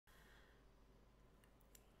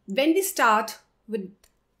When we start with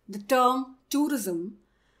the term tourism,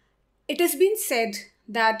 it has been said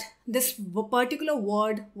that this particular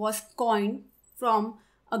word was coined from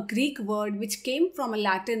a Greek word which came from a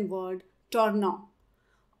Latin word torno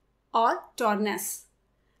or tornes.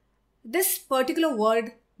 This particular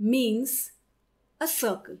word means a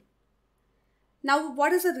circle. Now,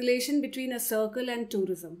 what is the relation between a circle and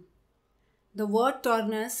tourism? The word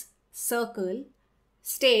tornes, circle,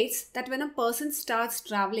 states that when a person starts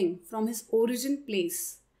traveling from his origin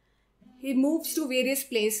place, he moves to various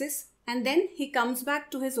places and then he comes back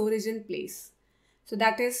to his origin place. So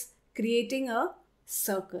that is creating a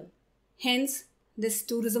circle. Hence, this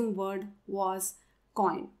tourism word was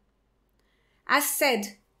coined. As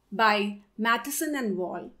said by Matheson and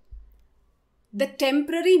Wall, the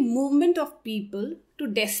temporary movement of people to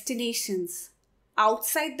destinations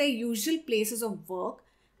outside their usual places of work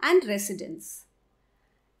and residence,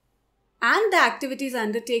 and the activities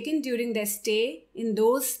undertaken during their stay in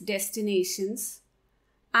those destinations,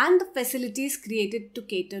 and the facilities created to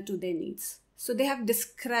cater to their needs. So they have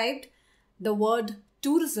described the word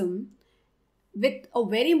tourism with a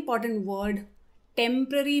very important word,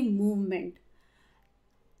 temporary movement.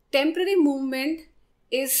 Temporary movement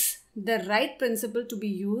is the right principle to be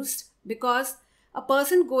used because a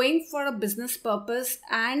person going for a business purpose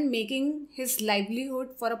and making his livelihood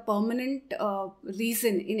for a permanent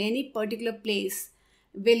reason in any particular place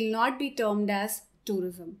will not be termed as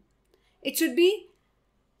tourism. It should be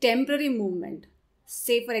temporary movement.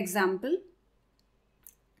 Say, for example,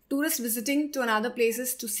 tourists visiting to another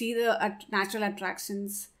places to see the natural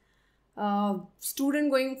attractions,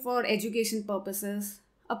 student going for education purposes,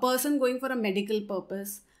 a person going for a medical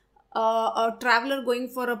purpose, a traveler going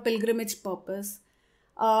for a pilgrimage purpose,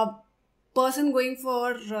 a person going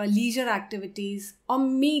for leisure activities, or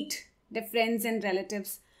meet their friends and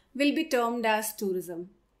relatives will be termed as tourism.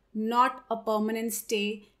 Not a permanent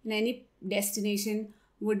stay in any destination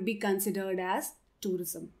would be considered as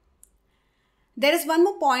tourism. There is one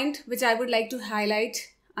more point which I would like to highlight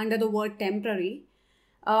under the word temporary.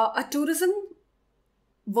 A tourism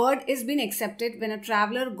word is being accepted when a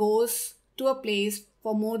traveler goes to a place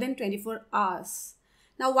for more than 24 hours.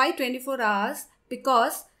 Now, why 24 hours?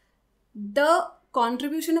 Because the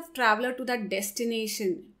contribution of traveler to that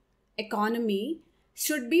destination economy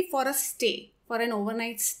should be for a stay, for an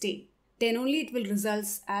overnight stay. Then only it will result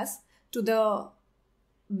as to the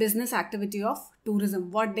business activity of tourism.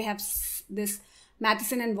 What they have, this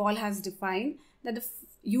Matheson and Wall has defined, that the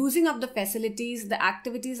using of the facilities, the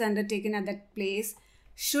activities undertaken at that place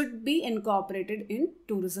should be incorporated in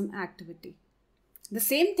tourism activity. The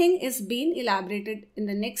same thing is being elaborated in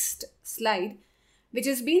the next slide, which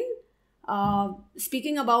has been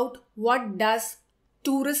speaking about what does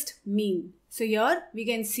tourist mean. So here we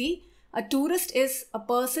can see a tourist is a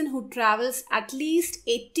person who travels at least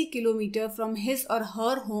 80 kilometers from his or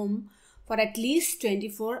her home for at least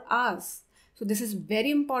 24 hours. So this is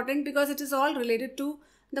very important because it is all related to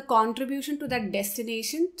the contribution to that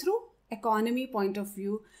destination through economy point of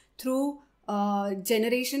view, through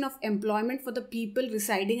generation of employment for the people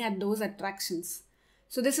residing at those attractions.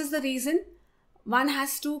 So this is the reason one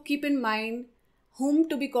has to keep in mind whom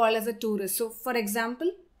to be called as a tourist. So for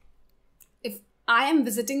example, if I am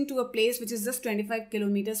visiting to a place which is just 25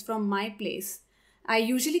 kilometers from my place, I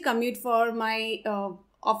usually commute for my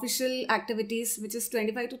official activities, which is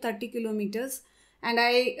 25 to 30 kilometers, and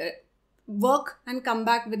I work and come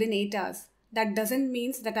back within 8 hours. That doesn't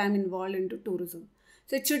mean that I'm involved into tourism.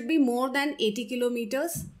 So it should be more than 80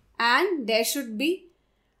 kilometers and there should be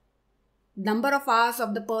number of hours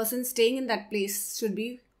of the person staying in that place should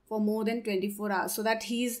be for more than 24 hours so that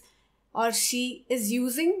he's or she is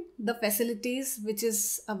using the facilities which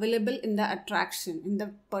is available in the attraction in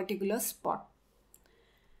the particular spot.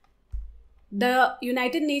 The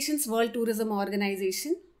United Nations World Tourism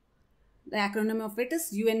Organization, the acronym of it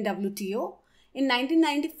is UNWTO, in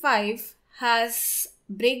 1995 has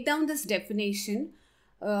break down this definition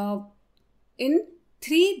in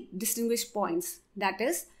 3 distinguished points. That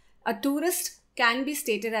is, a tourist can be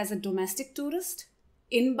stated as a domestic tourist,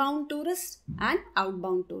 inbound tourist, and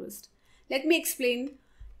outbound tourist. Let me explain.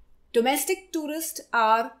 Domestic tourists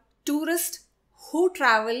are tourists who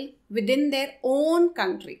travel within their own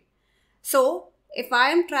country. So, if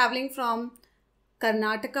I am traveling from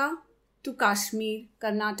Karnataka to Kashmir,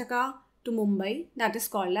 Karnataka to Mumbai, that is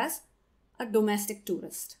called as a domestic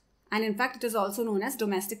tourist. And in fact, it is also known as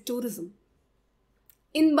domestic tourism.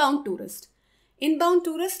 Inbound tourist. Inbound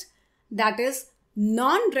tourist, that is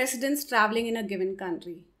non-residents traveling in a given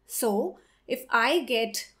country. So, if I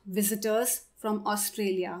get visitors from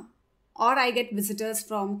Australia or I get visitors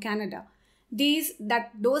from Canada,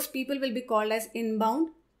 those people will be called as inbound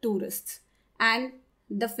tourists, and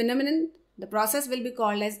the process will be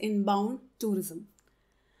called as inbound tourism.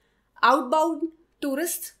 Outbound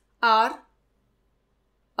tourists are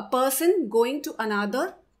a person going to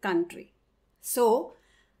another country. So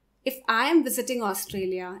if I am visiting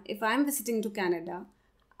Australia, if I am visiting to Canada,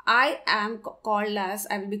 I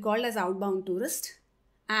will be called as outbound tourist,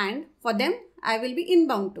 and for them I will be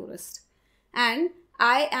inbound tourist, and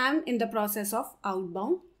I am in the process of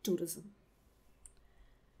outbound tourism.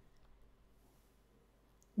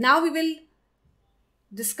 Now we will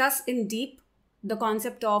discuss in deep the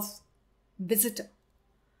concept of visitor.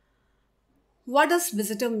 What does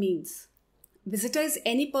visitor means? Visitor is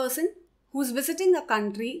any person who is visiting a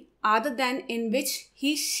country other than in which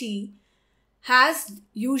she has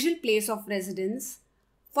usual place of residence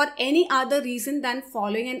for any other reason than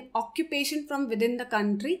following an occupation from within the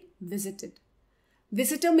country visited.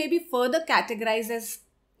 Visitor may be further categorized as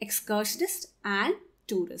excursionist and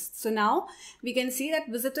tourist. So now we can see that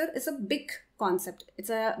visitor is a big concept. It's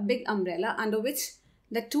a big umbrella under which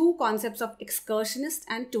the two concepts of excursionist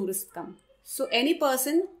and tourist come. So any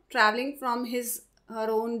person traveling from her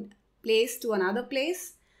own place to another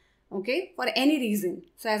place, okay, for any reason.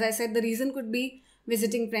 So as I said, the reason could be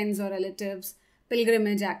visiting friends or relatives,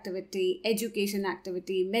 pilgrimage activity, education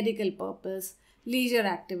activity, medical purpose, leisure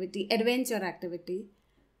activity, adventure activity.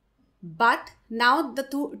 But now the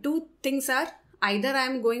two things are, either I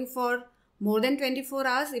am going for more than 24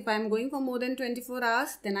 hours. If I am going for more than 24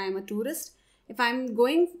 hours, then I am a tourist. If I am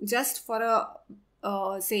going just for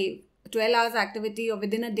a say 12 hours activity or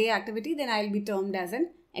within a day activity, then I will be termed as an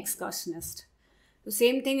excursionist. The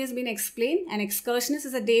same thing has been explained. An excursionist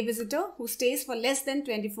is a day visitor who stays for less than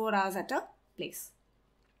 24 hours at a place.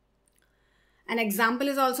 An example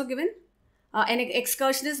is also given. An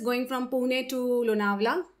excursionist going from Pune to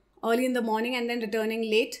Lonavala early in the morning and then returning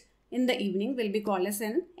late in the evening will be called as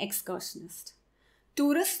an excursionist.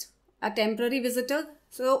 Tourist, a temporary visitor.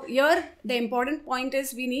 So here the important point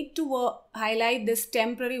is we need to highlight this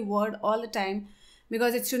temporary word all the time,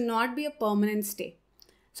 because it should not be a permanent stay.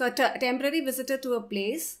 So a temporary visitor to a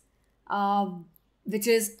place which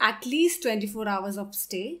is at least 24 hours of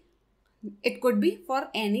stay. It could be for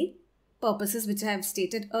any purposes which I have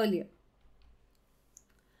stated earlier.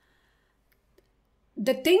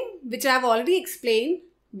 The thing which I have already explained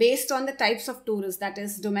based on the types of tourists, that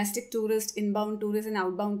is domestic tourist, inbound tourist and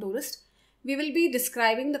outbound tourist, we will be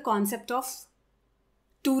describing the concept of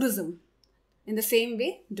tourism in the same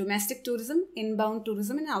way: domestic tourism, inbound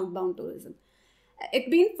tourism and outbound tourism. It's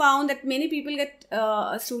been found that many people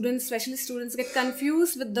especially students get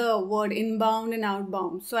confused with the word inbound and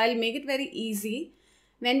outbound. So I'll make it very easy.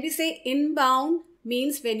 When we say inbound,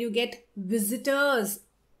 means when you get visitors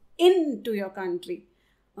into your country.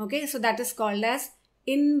 Okay, so that is called as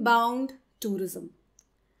inbound tourism.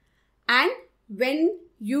 And when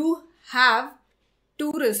you have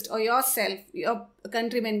tourist or yourself, your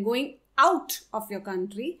countrymen going out of your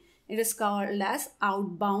country, it is called as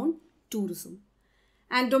outbound tourism.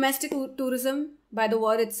 And domestic tourism, by the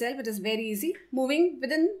word itself, it is very easy. Moving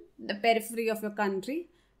within the periphery of your country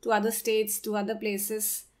to other states, to other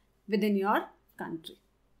places within your country.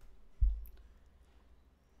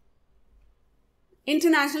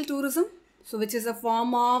 International tourism, so which is a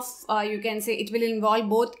form of, you can say it will involve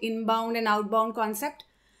both inbound and outbound concept.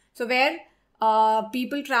 So where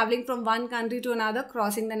people traveling from one country to another,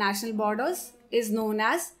 crossing the national borders, is known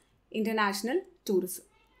as international tourism.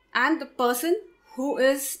 And the person who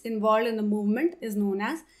is involved in the movement is known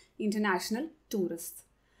as international tourists.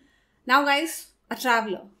 Now guys, a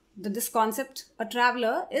traveler. This concept, a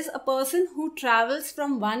traveler, is a person who travels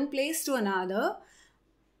from one place to another,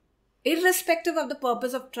 irrespective of the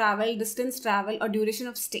purpose of travel, distance travel or duration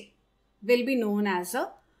of stay, will be known as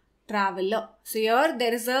a traveler. So here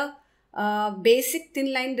there is a basic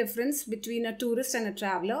thin line difference between a tourist and a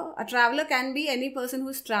traveler. A traveler can be any person who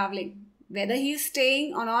is traveling. Whether he is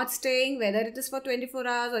staying or not staying, whether it is for 24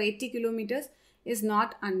 hours or 80 kilometers, is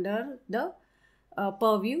not under the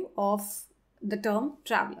purview of the term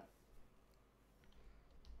traveler.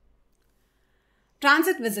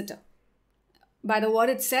 Transit visitor. By the word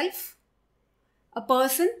itself, a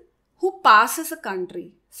person who passes a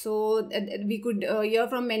country. So we could hear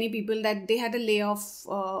from many people that they had a layoff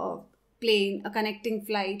plane, a connecting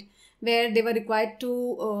flight, where they were required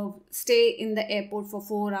to stay in the airport for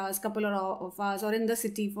 4 hours, couple of hours, or in the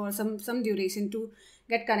city for some duration to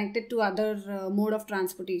get connected to other mode of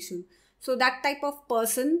transportation. So that type of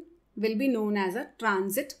person will be known as a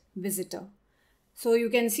transit visitor. So you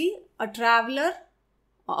can see a traveler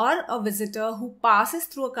or a visitor who passes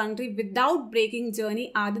through a country without breaking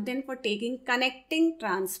journey other than for taking connecting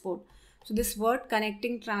transport. So this word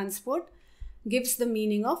connecting transport gives the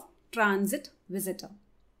meaning of transit visitor.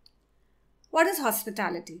 What is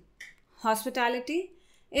hospitality? Hospitality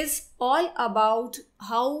is all about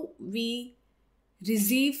how we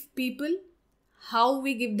receive people, how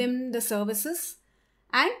we give them the services,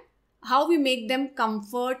 and how we make them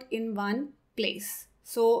comfort in one place.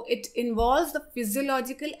 So it involves the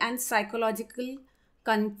physiological and psychological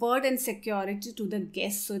comfort and security to the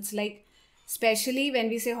guests. So it's like, especially when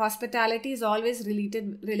we say hospitality is always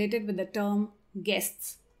related with the term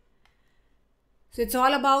guests. So it's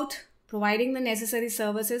all about providing the necessary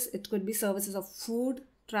services. It could be services of food,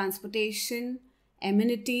 transportation,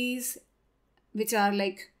 amenities, which are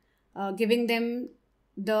like giving them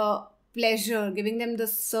the pleasure, giving them the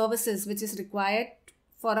services which is required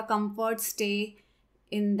for a comfort stay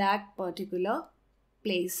in that particular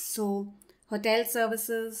place. So hotel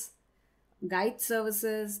services, guide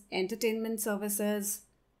services, entertainment services,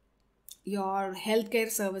 your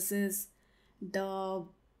healthcare services, the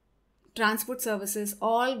transport services,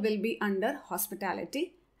 all will be under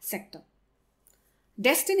hospitality sector.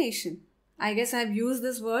 Destination. I guess I've used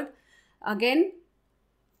this word. Again,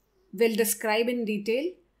 we'll describe in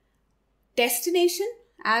detail. Destination,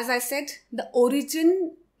 as I said, the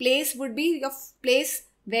origin place would be your place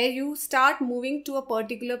where you start moving to a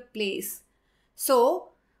particular place. So,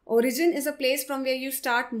 origin is a place from where you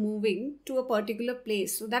start moving to a particular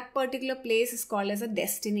place. So, that particular place is called as a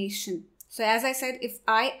destination. So, as I said, if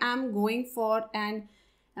I am going for an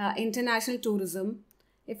international tourism,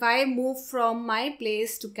 if I move from my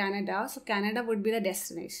place to Canada, so Canada would be the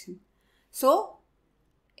destination. So,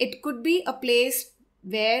 it could be a place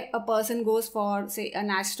where a person goes for, say, a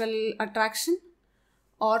natural attraction,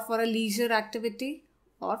 or for a leisure activity,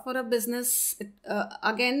 or for a business.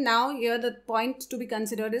 Again, now here the point to be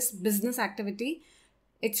considered is business activity.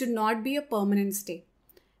 It should not be a permanent stay.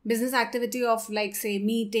 Business activity of, like, say,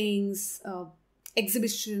 meetings,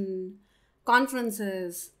 exhibition,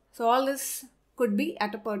 conferences. So all this could be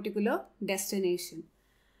at a particular destination.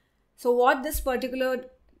 So what this particular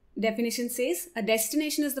definition says, a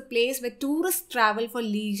destination is the place where tourists travel for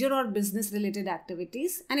leisure or business related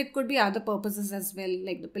activities, and it could be other purposes as well,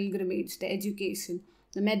 like the pilgrimage, the education,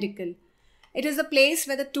 the medical. It is a place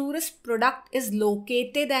where the tourist product is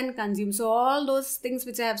located and consumed. So all those things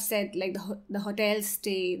which I have said, like the hotel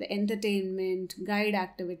stay, the entertainment, guide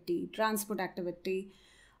activity, transport activity,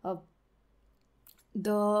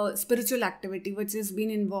 the spiritual activity which has been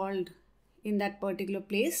involved in that particular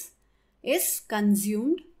place is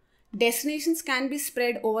consumed. Destinations can be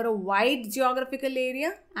spread over a wide geographical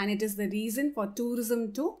area, and it is the reason for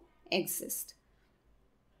tourism to exist.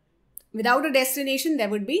 Without a destination, there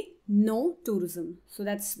would be no tourism. So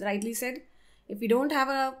that's rightly said. If you don't have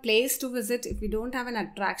a place to visit, if you don't have an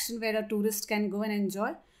attraction where a tourist can go and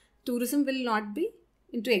enjoy, tourism will not be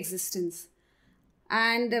into existence.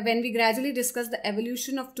 And when we gradually discuss the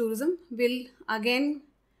evolution of tourism, we'll again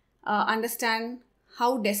understand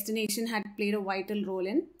how destination had played a vital role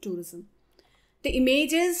in tourism. The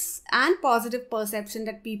images and positive perception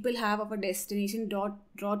that people have of a destination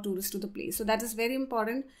draw tourists to the place. So that is very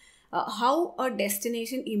important. How a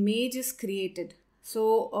destination image is created.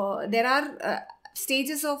 So there are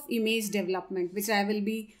stages of image development, which I will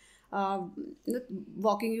be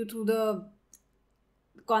walking you through the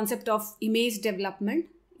concept of image development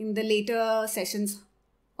in the later sessions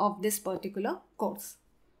of this particular course.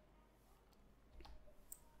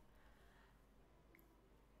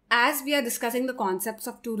 As we are discussing the concepts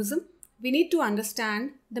of tourism, we need to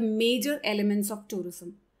understand the major elements of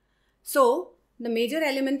tourism. So, the major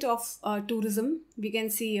element of tourism we can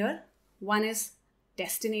see here, one is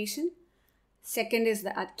destination, second is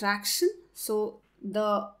the attraction, so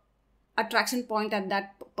the attraction point at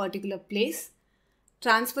that particular place,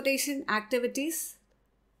 transportation activities,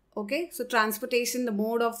 okay, so transportation, the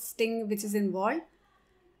mode of thing which is involved,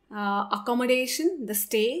 accommodation, the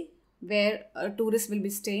stay where a tourist will be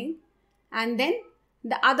staying, and then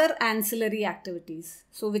the other ancillary activities,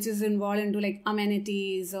 so which is involved into like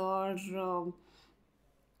amenities or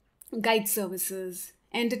guide services,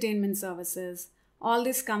 entertainment services. All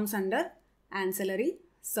this comes under ancillary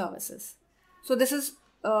services. So this is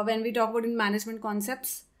when we talk about in management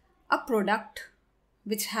concepts, a product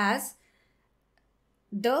which has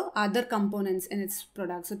the other components in its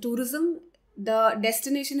product. So tourism, the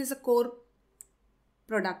destination is a core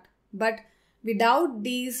product, but without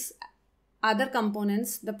these other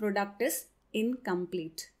components, the product is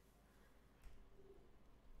incomplete.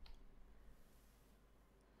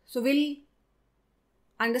 So we'll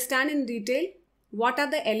understand in detail what are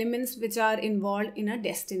the elements which are involved in a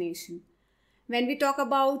destination. When we talk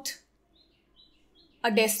about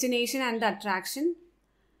a destination and the attraction,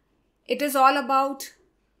 it is all about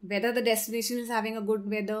whether the destination is having a good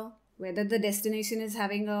weather, whether the destination is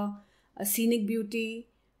having a scenic beauty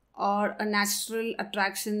or a natural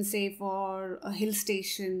attraction, say for a hill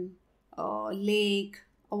station, a lake,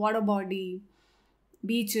 a water body,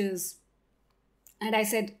 beaches, and I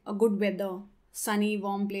said a good weather, sunny,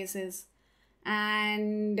 warm places,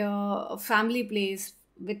 and a family place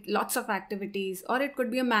with lots of activities, or it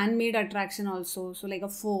could be a man-made attraction also, so like a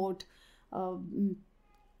fort, uh,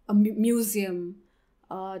 a museum,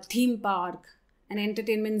 a theme park, an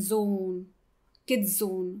entertainment zone, kids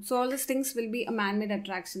zone. So all these things will be a man-made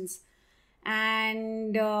attractions,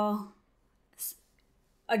 and a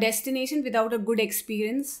destination without a good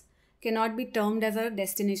experience cannot be termed as a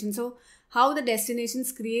destination. So how the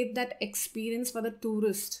destinations create that experience for the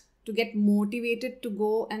tourist to get motivated to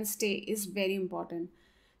go and stay is very important.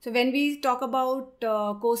 So when we talk about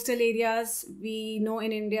coastal areas, we know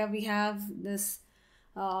in India we have this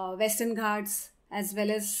Western Ghats as well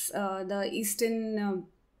as the eastern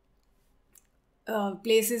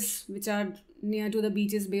places which are near to the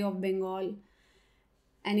beaches, Bay of Bengal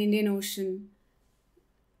and Indian Ocean.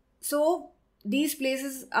 So these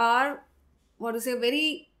places are, what to say,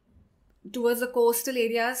 very towards the coastal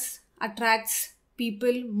areas, attracts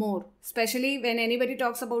people more. Especially when anybody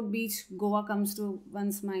talks about beach, Goa comes to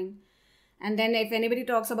one's mind. And then if anybody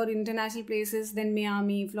talks about international places, then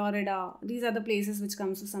Miami, Florida, these are the places which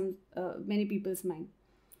comes to some many people's mind.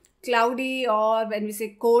 Cloudy, or when we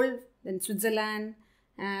say cold, then Switzerland.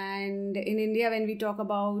 And in India, when we talk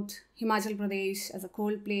about Himachal Pradesh as a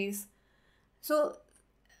cold place. So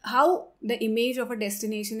how the image of a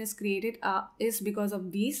destination is created is because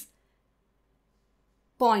of these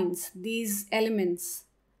points, these elements,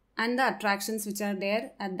 and the attractions which are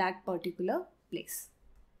there at that particular place.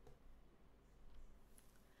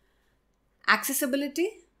 Accessibility.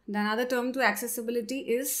 The another term to accessibility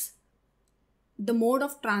is the mode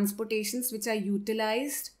of transportations which are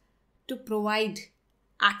utilized to provide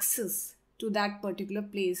access to that particular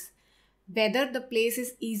place. Whether the place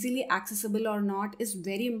is easily accessible or not is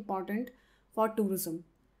very important for tourism.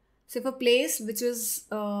 So if a place which is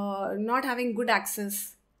not having good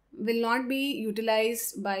access will not be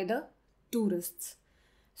utilized by the tourists.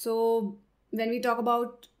 So when we talk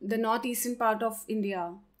about the northeastern part of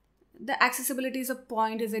India, the accessibility is a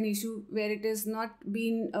point, is an issue where it is not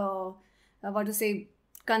being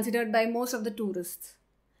considered by most of the tourists.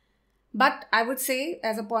 But I would say,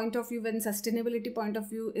 as a point of view, when sustainability point of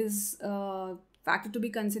view is a factor to be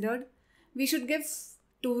considered, we should give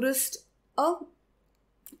tourists a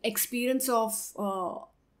experience of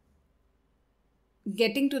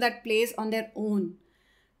getting to that place on their own,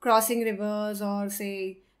 crossing rivers or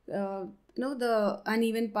say the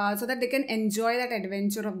uneven paths, so that they can enjoy that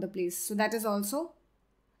adventure of the place. So that is also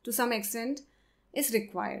to some extent is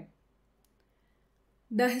required.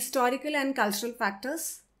 The historical and cultural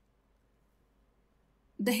factors,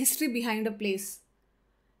 the history behind a place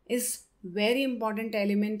is very important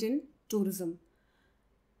element in tourism.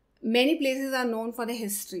 Many places are known for the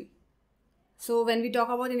history. So when we talk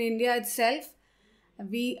about in India itself,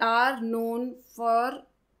 we are known for,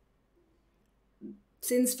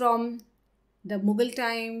 since from the Mughal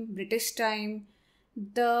time, British time,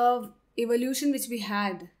 the evolution which we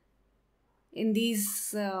had in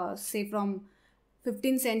these, say from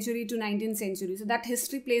 15th century to 19th century. So that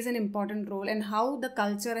history plays an important role, and how the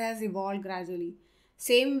culture has evolved gradually.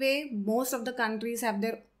 Same way, most of the countries have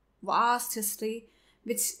their vast history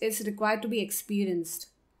which is required to be experienced.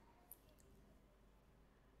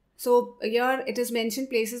 So here it is mentioned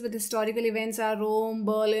places with historical events are Rome,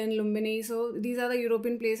 Berlin, Lumbini. So these are the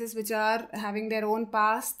European places which are having their own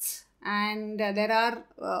pasts, and there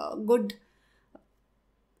are good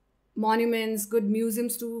monuments, good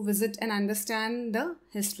museums to visit and understand the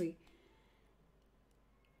history.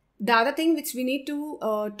 The other thing which we need to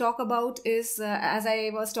talk about is, as I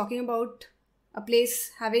was talking about, a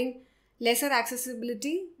place having lesser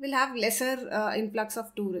accessibility will have lesser influx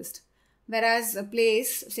of tourists. Whereas a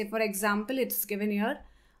place, say for example, it's given here,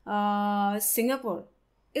 Singapore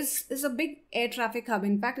is a big air traffic hub.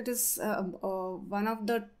 In fact, it is one of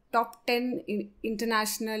the top 10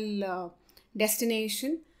 international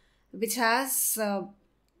destination which has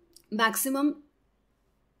maximum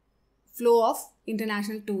flow of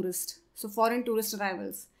international tourists, so foreign tourist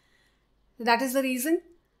arrivals. So that is the reason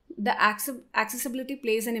the accessibility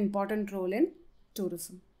plays an important role in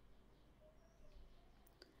tourism.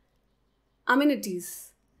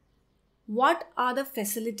 Amenities. what are the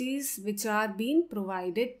facilities which are being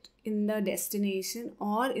provided in the destination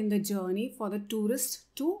or in the journey for the tourist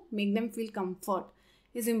to make them feel comfort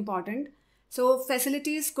is important. So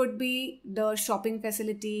facilities could be the shopping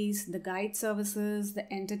facilities, the guide services,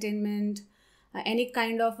 the entertainment, any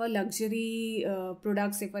kind of a luxury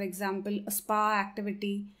product, say for example a spa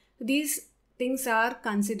activity. These things are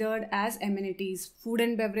considered as amenities. Food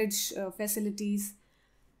and beverage facilities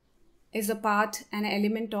is a part and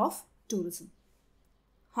element of tourism.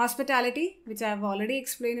 Hospitality, which I have already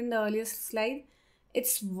explained in the earlier slide,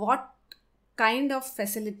 it's what kind of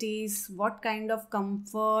facilities, what kind of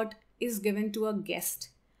comfort is given to a guest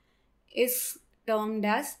is termed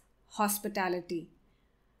as hospitality.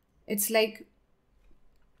 It's like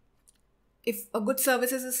if a good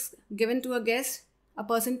services is given to a guest, a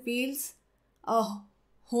person feels a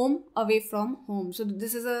home away from home. So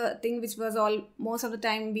this is a thing which was all most of the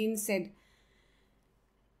time being said,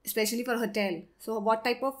 especially for hotel. So what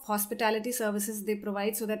type of hospitality services they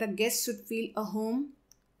provide so that a guest should feel a home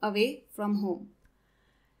away from home.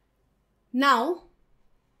 Now,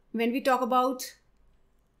 when we talk about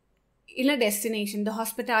in a destination, the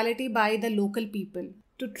hospitality by the local people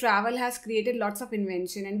to travel has created lots of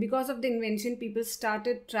invention, and because of the invention, people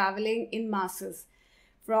started traveling in masses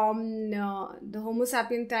from the Homo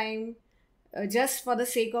sapien time, just for the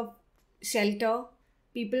sake of shelter.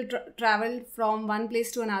 People traveled from one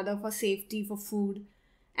place to another for safety, for food,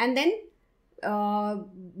 and then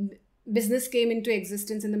business came into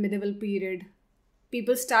existence in the medieval period.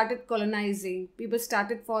 People started colonizing. People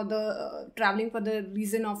started for the traveling for the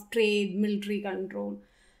reason of trade, military control.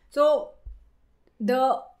 So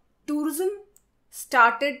the tourism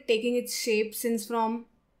started taking its shape since from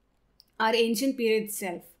our ancient period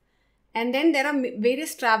itself. And then there are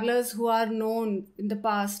various travelers who are known in the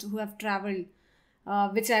past who have traveled,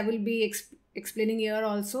 which I will be explaining here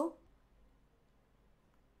also.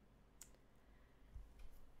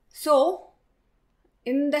 So,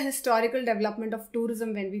 in the historical development of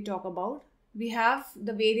tourism, when we talk about, we have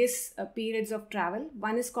the various periods of travel.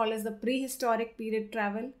 One is called as the prehistoric period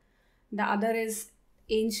travel. The other is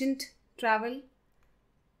ancient travel.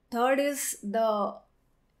 Third is the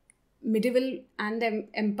medieval and the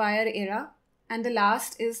empire era. And the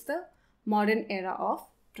last is the modern era of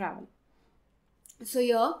travel. So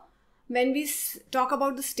here, when we talk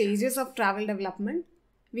about the stages of travel development,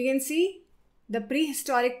 we can see the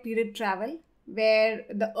prehistoric period travel, where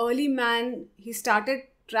the early man, he started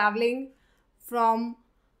traveling from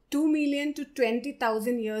 2 million to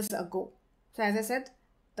 20,000 years ago. So as I said,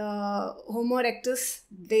 the Homo erectus,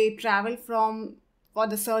 they traveled for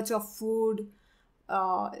the search of food,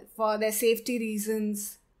 for their safety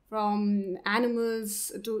reasons, from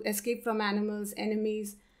animals, to escape from animals,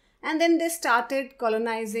 enemies. And then they started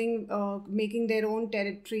colonizing, making their own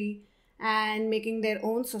territory and making their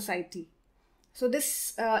own society. So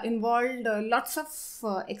this involved lots of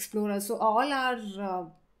explorers. So all our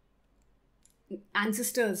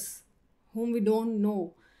ancestors whom we don't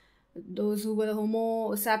know, those who were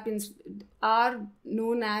Homo sapiens, are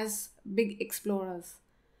known as big explorers,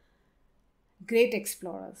 great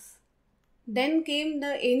explorers. Then came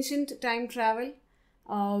the ancient time travel,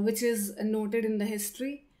 which is noted in the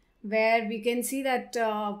history, where we can see that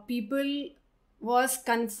people was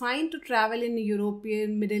confined to travel in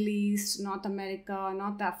European, Middle East, North America,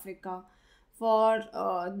 North Africa for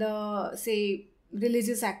the, say,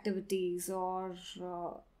 religious activities or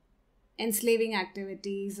enslaving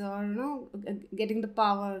activities, or getting the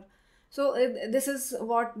power. So this is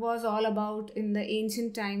what was all about in the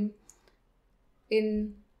ancient time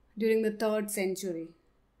during the 3rd century.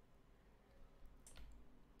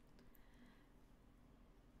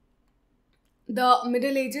 The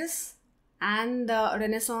Middle Ages and the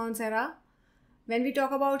Renaissance era, when we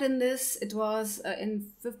talk about in this, it was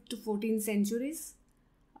in 5th to 14th centuries.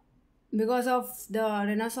 Because of the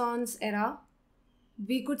Renaissance era,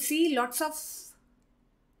 we could see lots of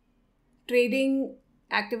trading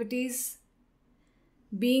activities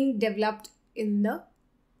being developed in the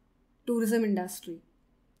tourism industry,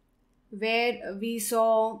 where we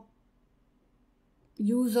saw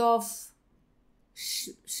use of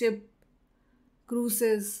ship,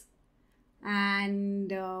 cruises,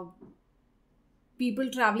 and people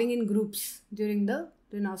traveling in groups during the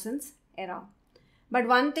Renaissance era. But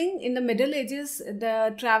one thing, in the Middle Ages,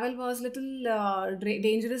 the travel was little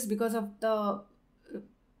dangerous because of the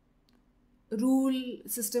rule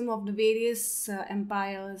system of the various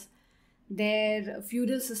empires, their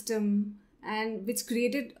feudal system, and which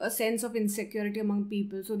created a sense of insecurity among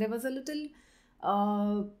people. So there was a little,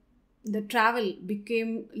 the travel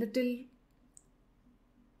became little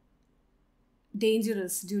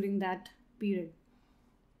dangerous during that period.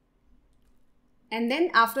 And then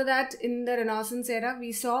after that, in the Renaissance era,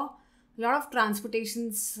 we saw a lot of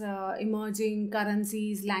transportations emerging,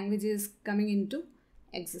 currencies, languages coming into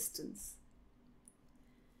existence.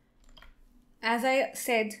 As I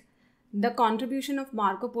said, the contribution of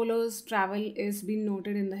Marco Polo's travel is being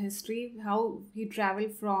noted in the history, how he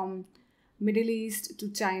traveled from Middle East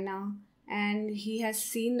to China, and he has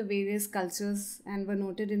seen the various cultures and were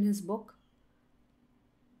noted in his book.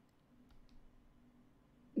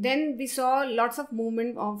 Then we saw lots of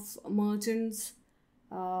movement of merchants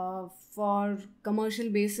for commercial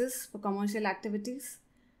basis, for commercial activities.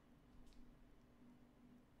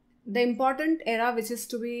 The important era which is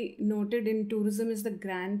to be noted in tourism is the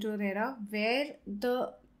Grand Tour era, where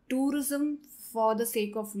the tourism for the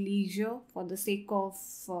sake of leisure, for the sake of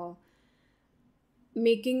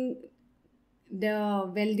making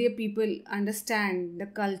the wealthier people understand the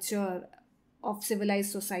culture of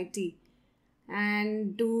civilized society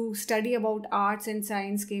and to study about arts and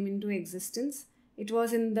science came into existence. It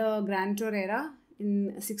was in the Grand Tour era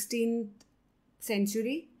in 16th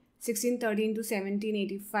century, 1613 to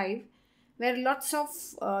 1785, where lots of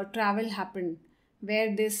travel happened,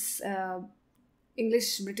 where this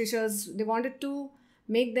English Britishers, they wanted to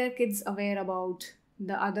make their kids aware about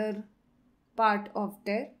the other part of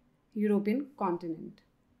their European continent.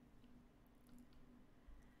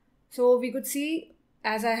 So we could see,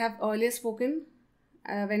 as I have earlier spoken,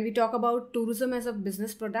 when we talk about tourism as a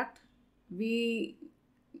business product, we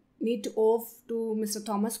need to owe to Mr.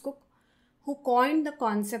 Thomas Cook, who coined the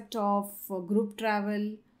concept of group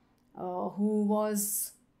travel, who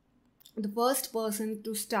was the first person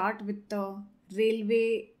to start with the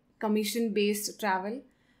railway commission based travel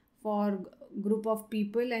for group of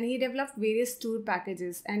people, and he developed various tour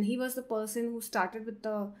packages, and he was the person who started with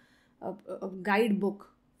a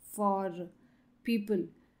guidebook for people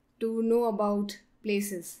to know about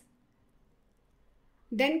places.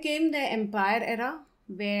 Then came the Empire era,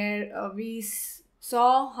 where we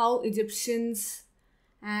saw how Egyptians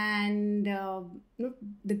and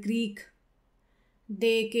the Greek,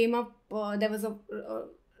 they came up, there was a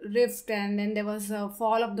rift, and then there was a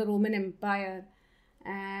fall of the Roman Empire,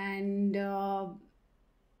 and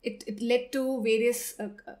it led to various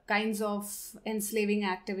kinds of enslaving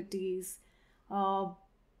activities.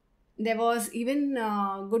 There was even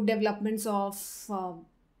good developments of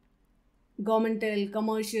governmental,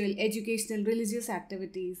 commercial, educational, religious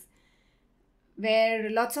activities, where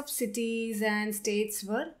lots of cities and states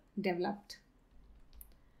were developed.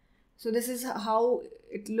 So this is how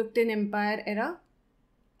it looked in Empire era.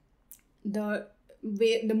 The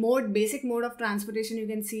basic mode of transportation you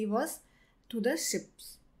can see was through the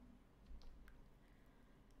ships.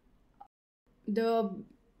 The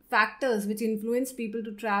factors which influenced people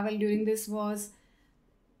to travel during this was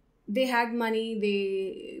they had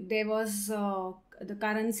money, there was the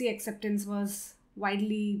currency acceptance was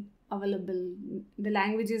widely available, the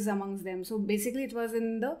languages amongst them. So basically it was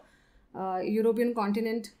in the European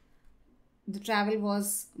continent, the travel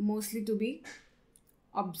was mostly to be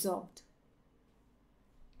observed.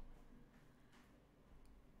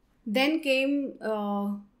 Then came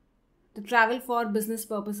the travel for business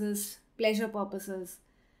purposes, pleasure purposes,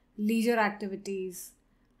 leisure activities,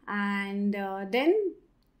 and then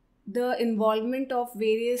the involvement of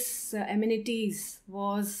various amenities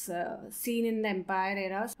was seen in the Empire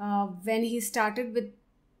era, when he started with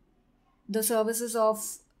the services of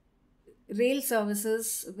rail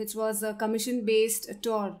services, which was a commission based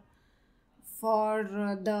tour for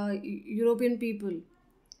the European people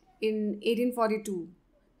in 1842,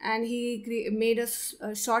 and he made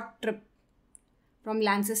a short trip from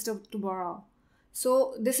Lancaster to Borough.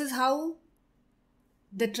 So this is how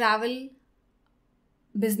the travel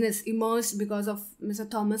business emerged because of Mr.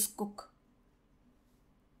 Thomas Cook.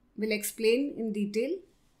 We'll explain in detail.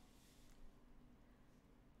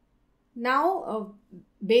 Now,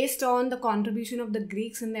 based on the contribution of the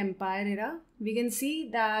Greeks in the Empire era, we can see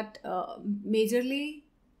that majorly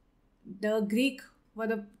the Greek were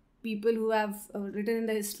the people who have written in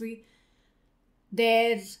the history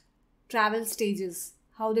their travel stages,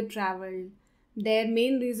 how they traveled. Their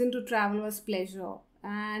main reason to travel was pleasure,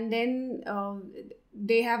 and then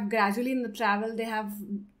they have gradually in the travel they have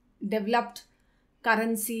developed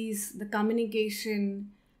currencies, the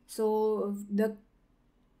communication. So the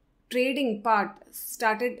trading part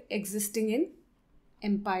started existing in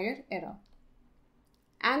Empire era.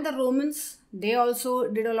 And the Romans, they also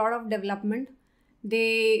did a lot of development.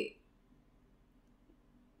 They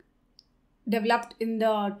developed in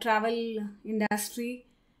the travel industry.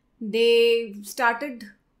 They started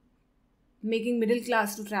making middle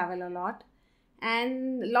class to travel a lot,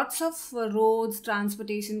 and lots of roads,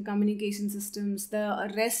 transportation, communication systems,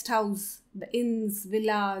 the rest house, the inns,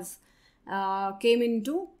 villas came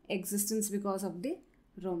into existence because of the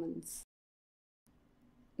Romans.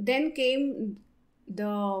 Then came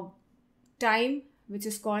the time which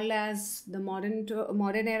is called as the modern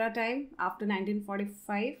era time after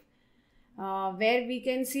 1945, where we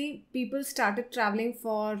can see people started traveling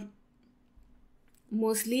for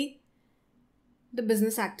mostly the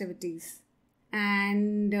business activities.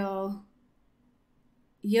 And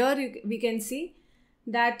here we can see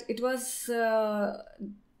that it was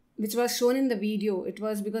which was shown in the video, it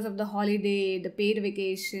was because of the holiday, the paid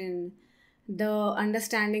vacation, the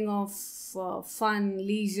understanding of fun,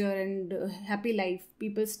 leisure, and happy life.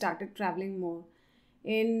 People started traveling more.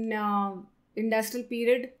 In industrial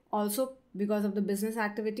period also, because of the business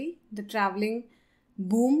activity, the traveling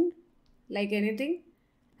boomed like anything.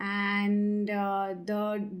 And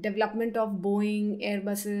the development of Boeing,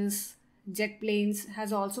 Airbuses, jet planes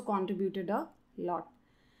has also contributed a lot.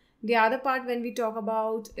 The other part when we talk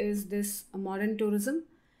about is this modern tourism,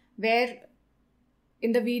 where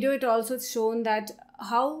in the video it also shown that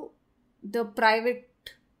how the private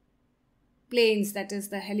planes, that is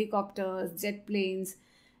the helicopters, jet planes,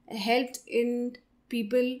 helped in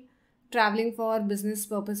people traveling for business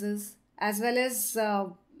purposes, as well as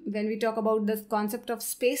when we talk about the concept of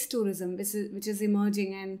space tourism, which is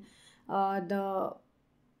emerging. And the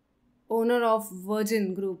owner of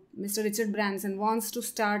Virgin Group, Mr. Richard Branson, wants to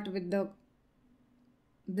start with the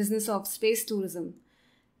business of space tourism.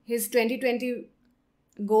 His 2020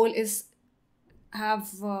 goal is have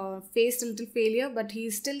faced a little failure, but he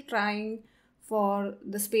is still trying for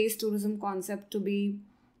the space tourism concept to be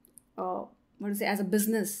as a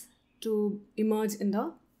business to emerge in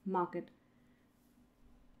the market.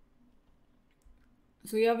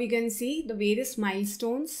 So here we can see the various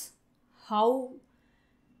milestones, how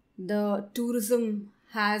the tourism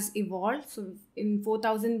has evolved. So in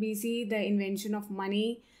 4000 BC, the invention of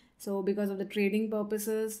money, so because of the trading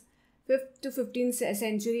purposes. 5th to 15th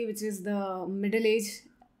century, which is the Middle Age,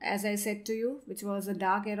 as I said to you, which was a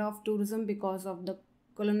dark era of tourism because of the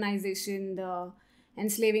colonization, the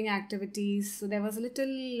enslaving activities. So there was a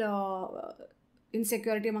little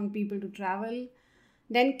insecurity among people to travel.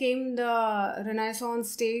 Then came the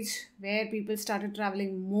Renaissance stage, where people started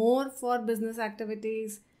traveling more for business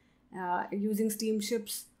activities, using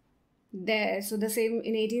steamships. So the same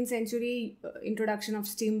in 18th century, introduction of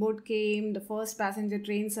steamboat came. The first passenger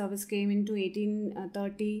train service came into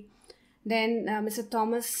 1830. Then Mr.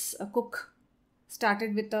 Thomas Cook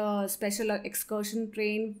started with a special excursion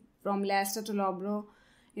train from Leicester to Loughborough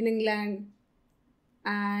in England.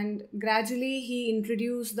 And gradually he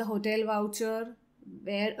introduced the hotel voucher,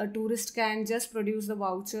 where a tourist can just produce the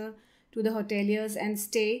voucher to the hoteliers and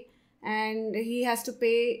stay, and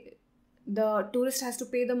the tourist has to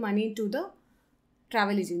pay the money to the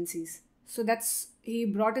travel agencies. So he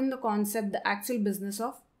brought in the concept, the actual business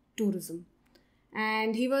of tourism.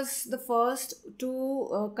 And he was the first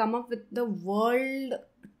to come up with the world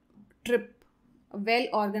trip, a well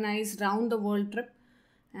organized round the world trip.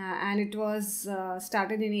 And it was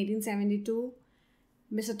started in 1872.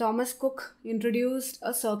 Mr. Thomas Cook introduced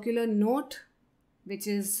a circular note, which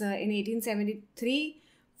is in 1873,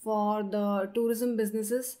 for the tourism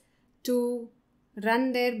businesses to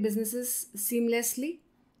run their businesses seamlessly.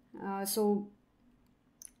 So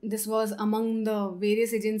this was among the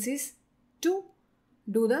various agencies to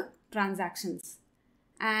do the transactions.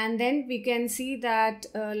 And then we can see that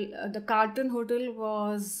the Carlton Hotel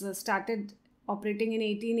was started operating in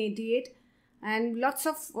 1888, and lots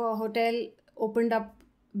of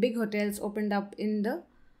big hotels opened up in the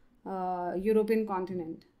European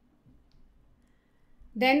continent.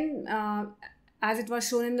 Then as it was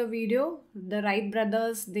shown in the video, the Wright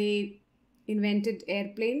brothers, they invented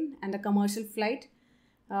airplane and the commercial flight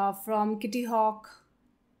from Kitty Hawk,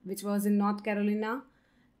 which was in North Carolina.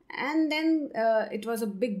 And then it was a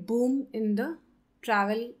big boom in the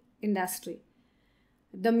travel industry.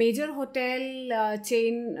 The major hotel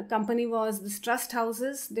chain company was the Trust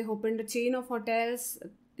Houses. They opened a chain of hotels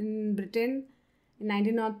in Britain in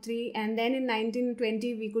 1903, and then in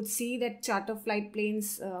 1920 we could see that charter flight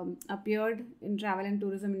planes appeared in travel and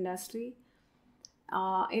tourism industry.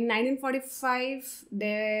 In 1945,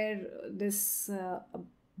 this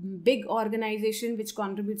big organization which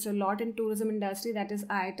contributes a lot in tourism industry, that is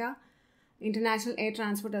IATA, International Air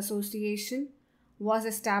Transport Association, was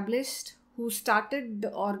established, who started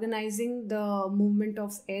organizing the movement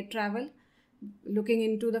of air travel, looking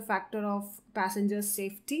into the factor of passenger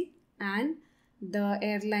safety and the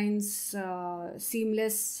airline's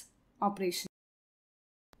seamless operation.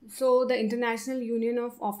 So the International Union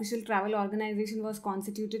of Official Travel Organization was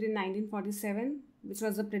constituted in 1947, which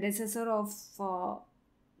was the predecessor of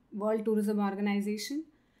World Tourism Organization,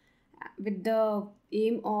 with the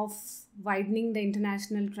aim of widening the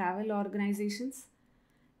international travel organizations.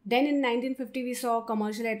 Then in 1950, we saw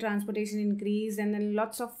commercial air transportation increase, and then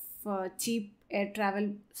lots of cheap air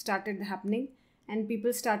travel started happening, and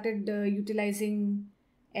people started utilizing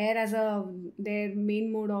air as their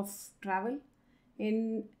main mode of travel.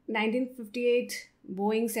 In 1958,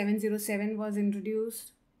 Boeing 707 was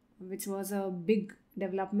introduced, which was a big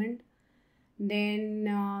development. Then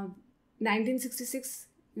 1966,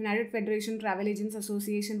 United Federation Travel Agents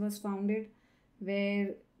Association was founded,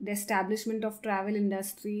 where the establishment of travel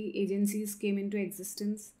industry agencies came into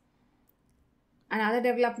existence. Another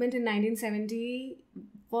development in 1970,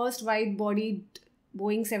 first wide-bodied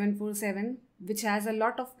Boeing 747, which has a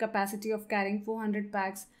lot of capacity of carrying 400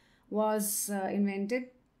 packs, was invented.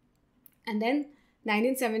 And then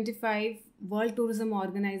 1975, World Tourism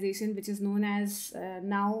Organization, which is known as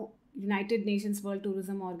now United Nations World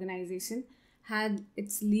Tourism Organization, had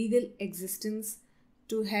its legal existence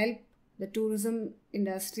to help the tourism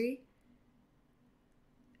industry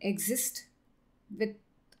exist with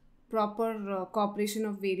proper cooperation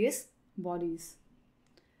of various bodies.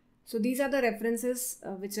 So these are the references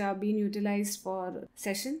which are being utilized for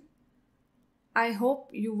session. I hope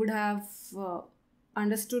you would have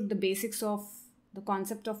understood the basics of the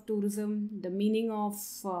concept of tourism, the meaning of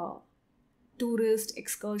tourist,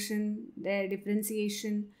 excursion, their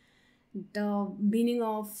differentiation, the meaning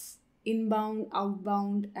of inbound,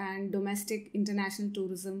 outbound, and domestic international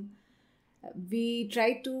tourism. We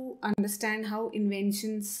tried to understand how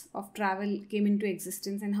inventions of travel came into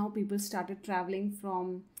existence and how people started traveling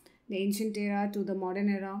from the ancient era to the modern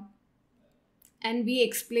era. And we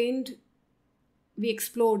explored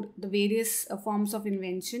the various forms of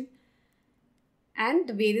invention and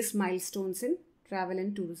the various milestones in travel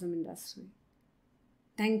and tourism industry.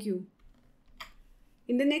 Thank you.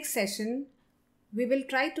 In the next session, we will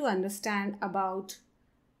try to understand about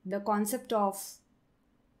the concept of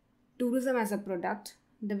tourism as a product,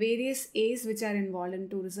 the various A's which are involved in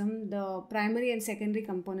tourism, the primary and secondary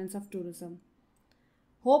components of tourism.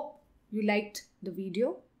 Hope you liked the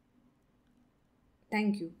video.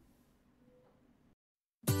 Thank you.